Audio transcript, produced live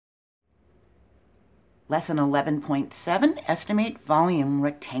Lesson 11.7, Estimate Volume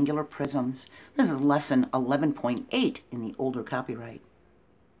Rectangular Prisms. This is Lesson 11.8 in the older copyright.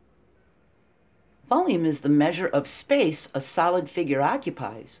 Volume is the measure of space a solid figure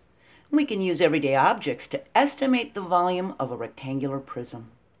occupies. We can use everyday objects to estimate the volume of a rectangular prism.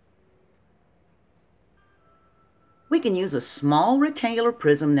 We can use a small rectangular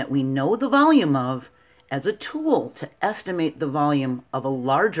prism that we know the volume of as a tool to estimate the volume of a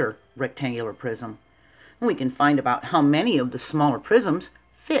larger rectangular prism. We can find about how many of the smaller prisms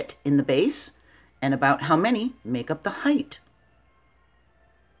fit in the base and about how many make up the height.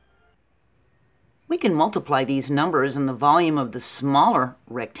 We can multiply these numbers and the volume of the smaller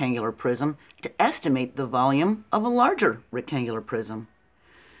rectangular prism to estimate the volume of a larger rectangular prism.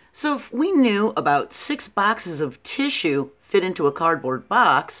 So if we knew about 6 boxes of tissue fit into a cardboard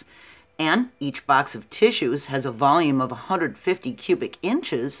box, and each box of tissues has a volume of 150 cubic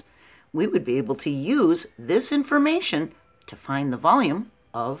inches, we would be able to use this information to find the volume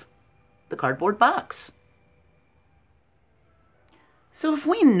of the cardboard box. So if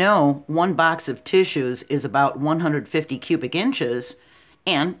we know one box of tissues is about 150 cubic inches,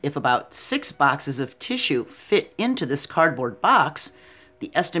 and if about 6 boxes of tissue fit into this cardboard box,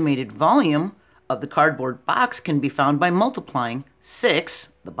 the estimated volume of the cardboard box can be found by multiplying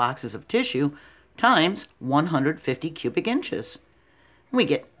 6, the boxes of tissue, times 150 cubic inches. We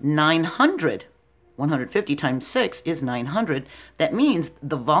get 900. 150 times 6 is 900. That means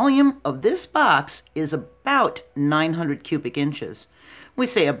the volume of this box is about 900 cubic inches. We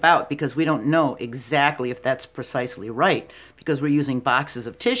say about because we don't know exactly if that's precisely right, because we're using boxes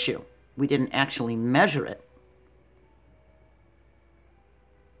of tissue. We didn't actually measure it.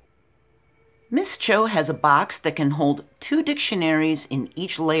 Miss Cho has a box that can hold 2 dictionaries in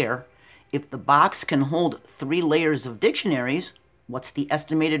each layer. If the box can hold 3 layers of dictionaries, what's the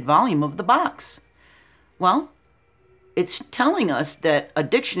estimated volume of the box? Well, it's telling us that a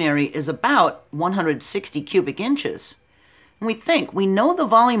dictionary is about 160 cubic inches. And we know the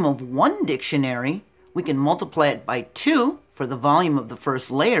volume of one dictionary. We can multiply it by 2 for the volume of the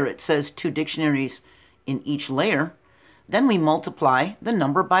first layer. It says 2 dictionaries in each layer. Then we multiply the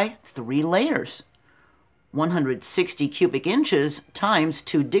number by 3 layers. 160 cubic inches times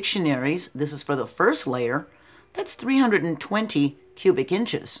 2 dictionaries, this is for the first layer, that's 320 cubic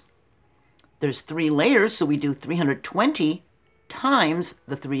inches. There's 3 layers, so we do 320 times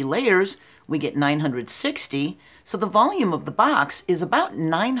the 3 layers, we get 960. So the volume of the box is about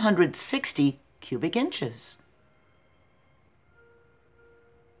 960 cubic inches.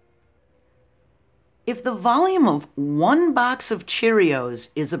 If the volume of one box of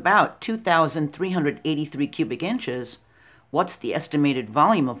Cheerios is about 2,383 cubic inches, what's the estimated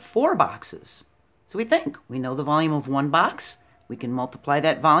volume of 4 boxes? So we know the volume of one box. We can multiply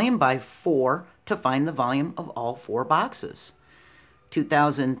that volume by 4 to find the volume of all 4 boxes.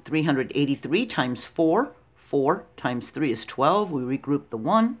 2,383 times 4. 4 times 3 is 12. We regroup the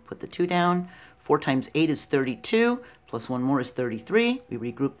 1, put the 2 down. 4 times 8 is 32, plus 1 more is 33. We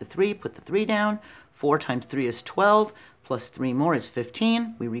regroup the 3, put the 3 down. 4 times 3 is 12, plus 3 more is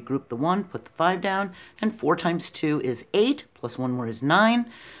 15. We regroup the 1, put the 5 down. And 4 times 2 is 8, plus 1 more is 9.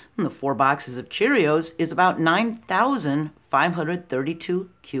 And the 4 boxes of Cheerios is about 9,532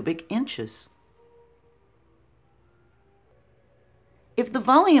 cubic inches. If the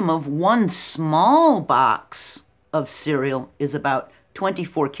volume of one small box of cereal is about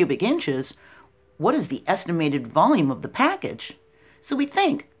 24 cubic inches, what is the estimated volume of the package? So we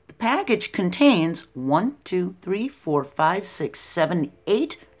think the package contains 1, 2, 3, 4, 5, 6, 7,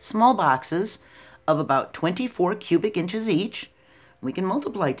 8 small boxes of about 24 cubic inches each. We can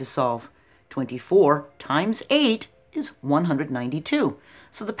multiply to solve. 24 times 8 is 192.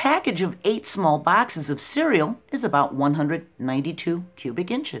 So the package of 8 small boxes of cereal is about 192 cubic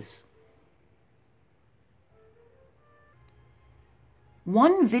inches.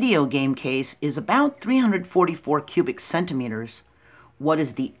 One video game case is about 344 cubic centimeters. What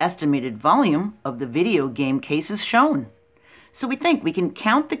is the estimated volume of the video game cases shown? So we can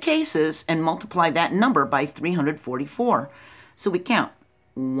count the cases and multiply that number by 344. So we count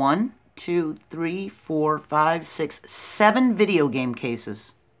 1, 2, 3, 4, 5, 6, 7 video game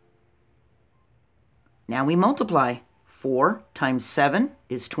cases. Now we multiply. 4 times 7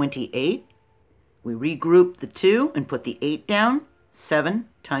 is 28. We regroup the 2 and put the 8 down. 7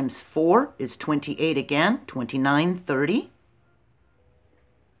 times 4 is 28 again, 29, 30.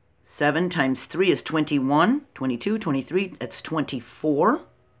 7 times 3 is 21, 22, 23, that's 24.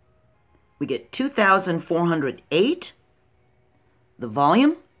 We get 2,408. The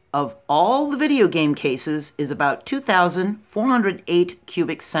volume of all the video game cases is about 2,408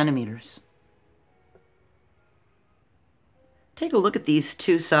 cubic centimeters. Take a look at these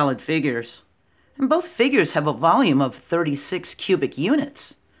two solid figures. And both figures have a volume of 36 cubic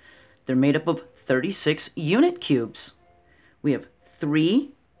units. They're made up of 36 unit cubes. We have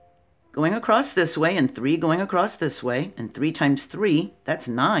 3 going across this way and 3 going across this way, and 3 times 3, that's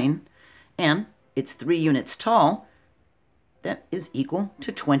 9, and it's 3 units tall. That is equal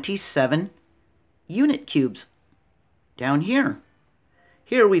to 27 unit cubes down here.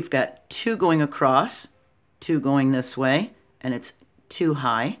 Here we've got 2 going across, 2 going this way, and it's 2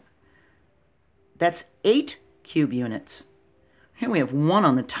 high. That's 8 cube units. Here we have 1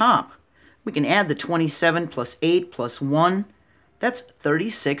 on the top. We can add the 27 plus 8 plus 1. That's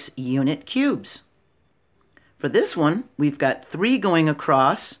 36 unit cubes. For this one, we've got 3 going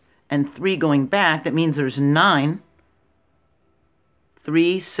across and 3 going back. That means there's 9.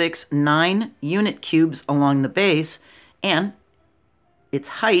 3, 6, 9 unit cubes along the base, and its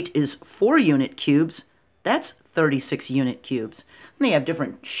height is 4 unit cubes. That's 36 unit cubes. And they have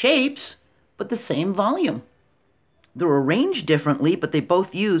different shapes, but the same volume. They're arranged differently, but they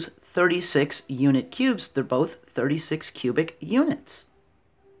both use 36 unit cubes. They're both 36 cubic units.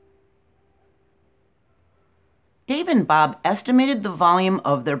 Dave and Bob estimated the volume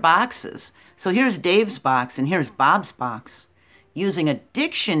of their boxes. So here's Dave's box and here's Bob's box. Using a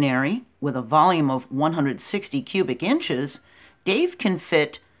dictionary with a volume of 160 cubic inches, Dave can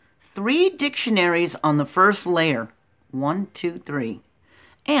fit 3 dictionaries on the first layer. 1, 2, 3.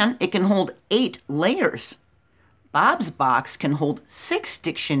 And it can hold 8 layers. Bob's box can hold 6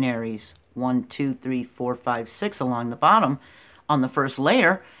 dictionaries. 1, 2, 3, 4, 5, 6 along the bottom on the first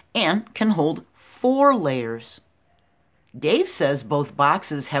layer, and can hold 4 layers. Dave says both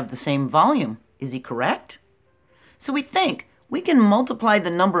boxes have the same volume. Is he correct? So we think we can multiply the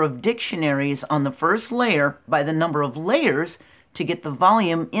number of dictionaries on the first layer by the number of layers to get the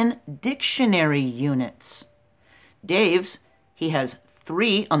volume in dictionary units. Dave's, he has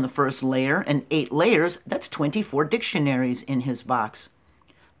 3 on the first layer and 8 layers. That's 24 dictionaries in his box.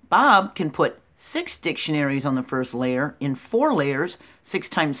 Bob can put 6 dictionaries on the first layer in 4 layers. 6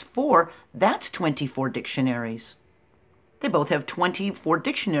 times 4, that's 24 dictionaries. They both have 24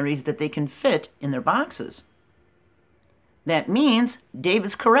 dictionaries that they can fit in their boxes. That means Dave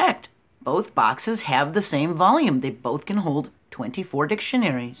is correct. Both boxes have the same volume. They both can hold 24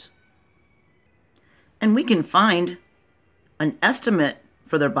 dictionaries. And we can find an estimate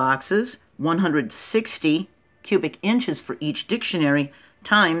for their boxes, 160 cubic inches for each dictionary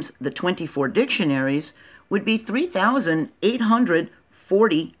times the 24 dictionaries would be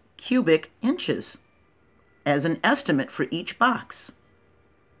 3,840 cubic inches as an estimate for each box.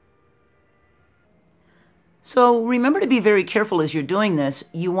 So remember to be very careful as you're doing this.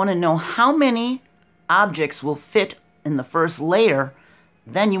 You want to know how many objects will fit in the first layer.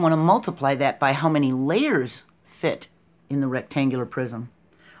 Then you want to multiply that by how many layers fit in the rectangular prism.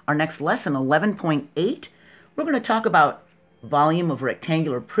 Our next lesson, 11.8, we're going to talk about volume of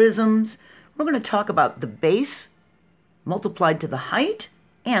rectangular prisms. We're going to talk about the base multiplied to the height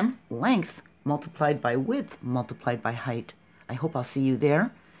and length multiplied by width multiplied by height. I hope I'll see you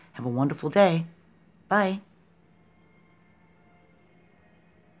there. Have a wonderful day. Bye.